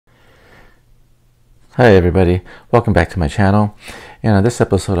Hi everybody, welcome back to my channel. And on this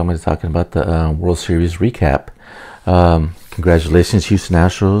episode I'm going to be talking about the World Series recap. Congratulations, Houston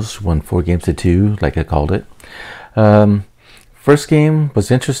Astros won 4-2 like I called it. First game was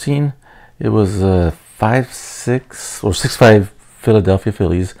interesting. It was 5-6 or 6-5 Philadelphia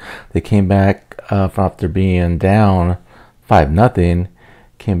Phillies. They came back after being down 5-0,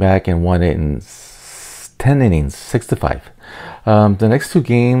 came back and won it in 10 innings, 6-5. The next two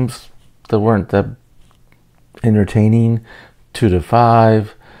games that weren't that entertaining, 2-5,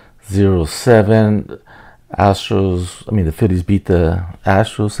 0-7. The Phillies beat the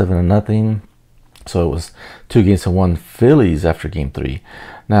Astros 7-0. So it was 2-1 Phillies after game 3.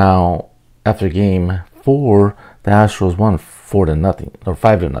 Now, after game 4, the Astros won 4-0 or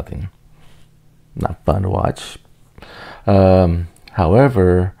 5-0. Not fun to watch.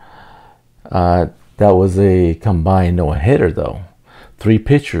 However, that was a combined no-hitter though. 3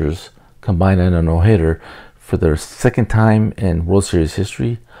 pitchers combined in a no-hitter for their second time in World Series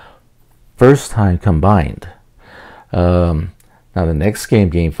history. First time combined. Now the next game,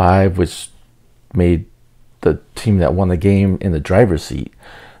 game 5, which made the team that won the game in the driver's seat.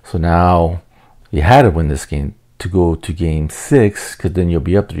 So now you had to win this game to go to game 6, because then you'll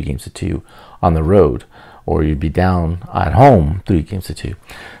be up 3-2 on the road, or you'd be down at home 3-2.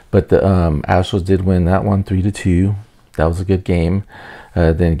 But the Astros did win that one 3-2. That was a good game.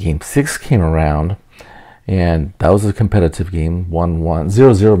 Then game 6 came around, and that was a competitive game. 1-1,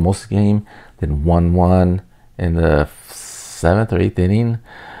 0-0 most of the game, then 1-1 in the 7th or 8th inning.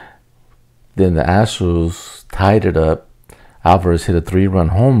 Then the Astros tied it up. Alvarez hit a 3-run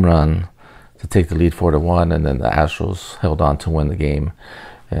home run to take the lead 4-1, and then the Astros held on to win the game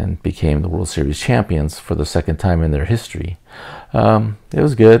and became the World Series champions for the second time in their history. It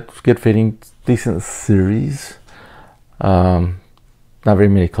was good. It was good fitting, decent series. Not very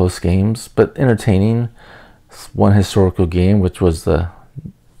many close games, but entertaining. One historical game, which was the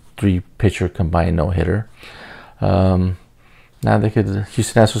 3-pitcher combined no-hitter. Now Houston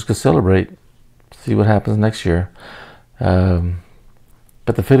Astros could celebrate, see what happens next year. But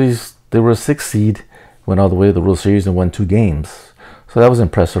the Phillies, they were a 6th seed, went all the way to the World Series and won 2 games. So that was an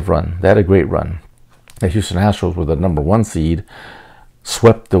impressive run. They had a great run. The Houston Astros were the number 1 seed,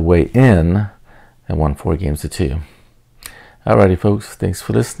 swept the way in, and won 4-2. Alrighty folks, thanks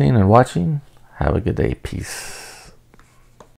for listening and watching. Have a good day. Peace.